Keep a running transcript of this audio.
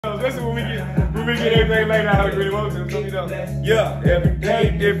This is when we get everything laid out how we really want to. So, you know, yeah, every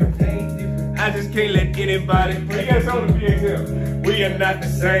day different. I just can't let anybody. You got some of the PXL. We are not the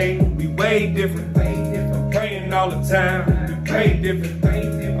same. We way different. I'm praying all the time. We pray different.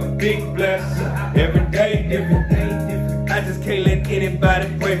 I'm big blessed. Every day different. I just can't let anybody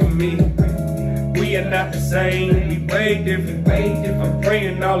pray for me. We are not the same, we way different. I'm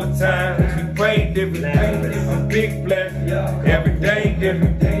praying all the time, we pray different. I'm big blessed, every day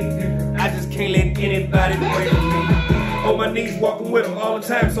different. I just can't let anybody pray for me. On my knees walking with them all the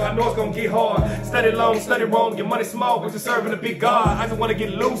time, so I know it's gonna get hard. Study long, study wrong, your money small, but you're serving a big God. I just wanna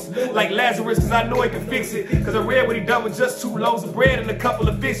get loose, like Lazarus, cause I know he can fix it. Cause I read what he done with just 2 loaves of bread and a couple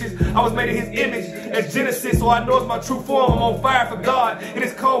of fishes. I was made in his image as Genesis, so I know it's my true form. I'm on fire for God. In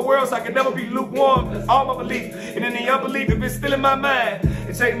this cold world, so I can never be lukewarm. All my belief, and in the unbelief, if it's still in my mind,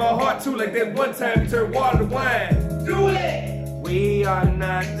 it changed my heart too, like that one time you turned water to wine. Do it! We are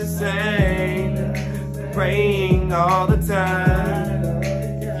not the same. Praying all the time.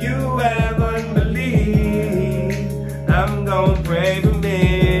 If you haven't believed, I'm gonna pray for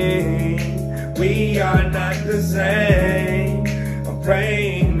me. We are not the same. I'm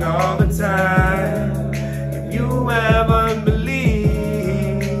praying all the time. If you haven't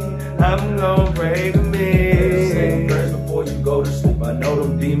believed, I'm gonna pray for me. Say prayers before you go to sleep. I know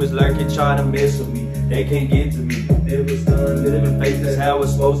them demons like you try to mess with me. They can't get to me. It was done living faith, that's how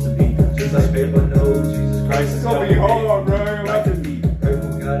it's supposed to be. Just like paper knows, Jesus Christ is gonna be hard, bro. Like to be. Pray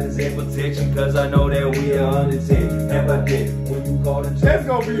for God is in protection, cause I know that we are undetected. How about that? When you call the church, that's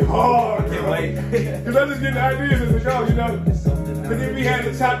gonna be hard. Can't wait. Cause I'm just getting ideas as we go, you know. Cause if we had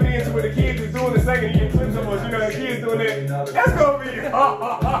to chop into what the kids is doing the second, you get clips of us, you know, the kids doing that. That's gonna be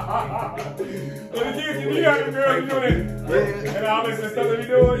hard. But the kids, you got the girls doing it. And all this stuff that we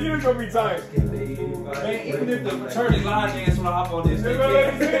doing, you just gonna be tight. Man, even if the fraternity line dance when I hop on this, That's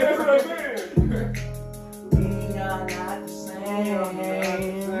what I'm saying. we are not the same.